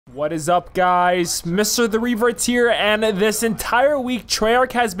What is up, guys? Mr. TheRevertz here, and this entire week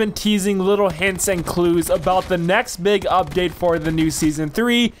Treyarch has been teasing little hints and clues about the next big update for the new Season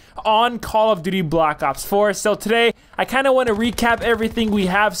 3 on Call of Duty Black Ops 4. So today, I kind of want to recap everything we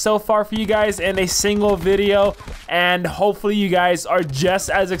have so far for you guys in a single video, and hopefully you guys are just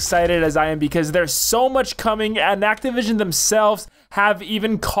as excited as I am because there's so much coming, and Activision themselves have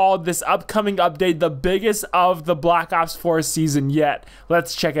even called this upcoming update the biggest of the Black Ops 4 season yet.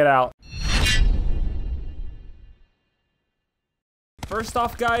 Let's check it out. First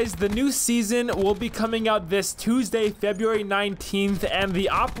off, guys, the new season will be coming out this Tuesday, February 19th, and the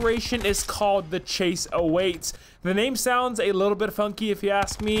operation is called The Chase Awaits. The name sounds a little bit funky if you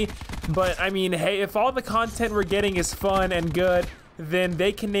ask me, but I mean, hey, if all the content we're getting is fun and good, then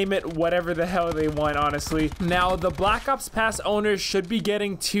they can name it whatever the hell they want, honestly. Now, the Black Ops Pass owners should be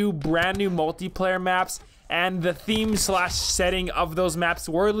getting 2 brand new multiplayer maps, and the theme / setting of those maps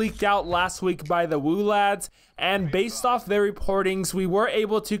were leaked out last week by the WWII lads, and based off their reportings, we were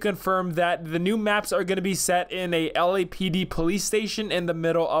able to confirm that the new maps are going to be set in a LAPD police station in the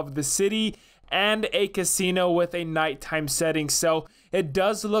middle of the city and a casino with a nighttime setting. So it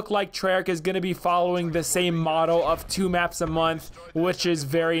does look like Treyarch is going to be following the same model of 2 maps a month, which is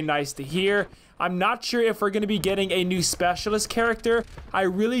very nice to hear. I'm not sure if we're going to be getting a new specialist character. I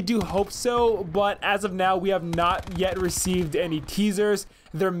really do hope so, but as of now, we have not yet received any teasers.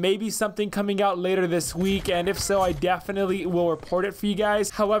 There may be something coming out later this week, and if so, I definitely will report it for you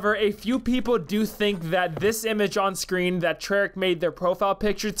guys. However, a few people do think that this image on screen that Treyarch made their profile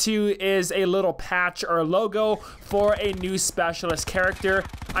picture to is a little patch or logo for a new specialist character.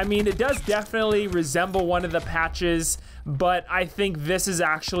 I mean, it does definitely resemble one of the patches, but I think this is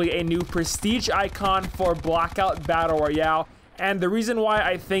actually a new prestige icon for Blackout Battle Royale. And the reason why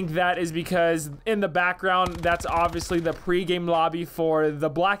I think that is because in the background, that's obviously the pre-game lobby for the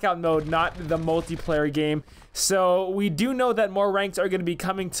Blackout mode, not the multiplayer game. So we do know that more ranks are going to be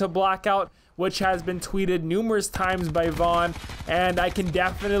coming to Blackout, which has been tweeted numerous times by Vaughn, and I can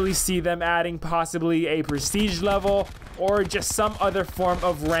definitely see them adding possibly a prestige level or just some other form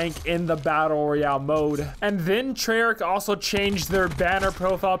of rank in the Battle Royale mode. And then Treyarch also changed their banner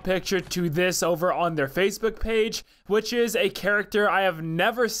profile picture to this over on their Facebook page, which is a character I have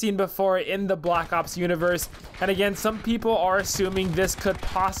never seen before in the Black Ops universe. And again, some people are assuming this could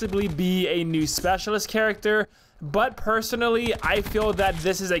possibly be a new specialist character, but personally, I feel that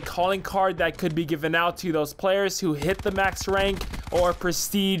this is a calling card that could be given out to those players who hit the max rank or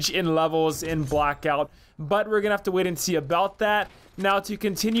prestige in levels in Blackout. But we're gonna have to wait and see about that. Now, to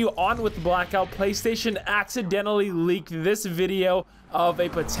continue on with Blackout, PlayStation accidentally leaked this video of a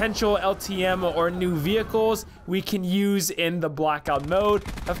potential LTM or new vehicles we can use in the Blackout mode.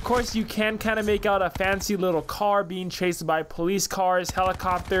 Of course, you can kind of make out a fancy little car being chased by police cars,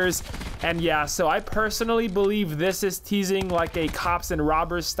 helicopters, and yeah, so I personally believe this is teasing like a cops and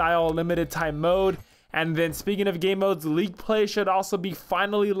robbers style limited time mode. And then speaking of game modes, League Play should also be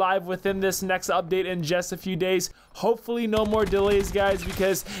finally live within this next update in just a few days. Hopefully no more delays, guys,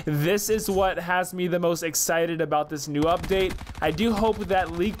 because this is what has me the most excited about this new update. I do hope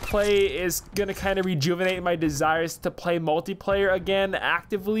that League Play is going to kind of rejuvenate my desires to play multiplayer again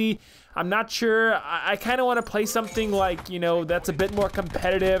actively. I'm not sure. I kind of want to play something like, you know, that's a bit more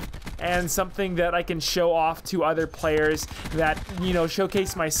competitive and something that I can show off to other players that, you know,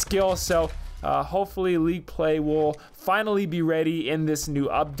 showcase my skill. So hopefully League Play will finally be ready in this new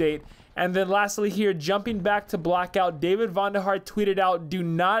update. And then lastly here, jumping back to Blackout, David Vonderhaar tweeted out, "Do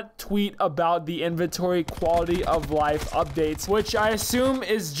not tweet about the inventory quality of life updates," which I assume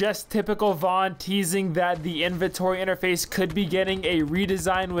is just typical Vaughn teasing that the inventory interface could be getting a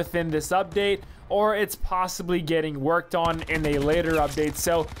redesign within this update, or it's possibly getting worked on in a later update.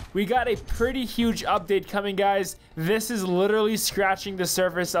 So we got a pretty huge update coming, guys. This is literally scratching the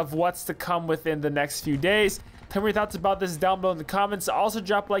surface of what's to come within the next few days. Tell me your thoughts about this down below in the comments. Also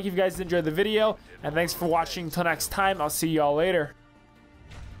drop a like if you guys enjoyed the video, and thanks for watching. Until next time, I'll see y'all later.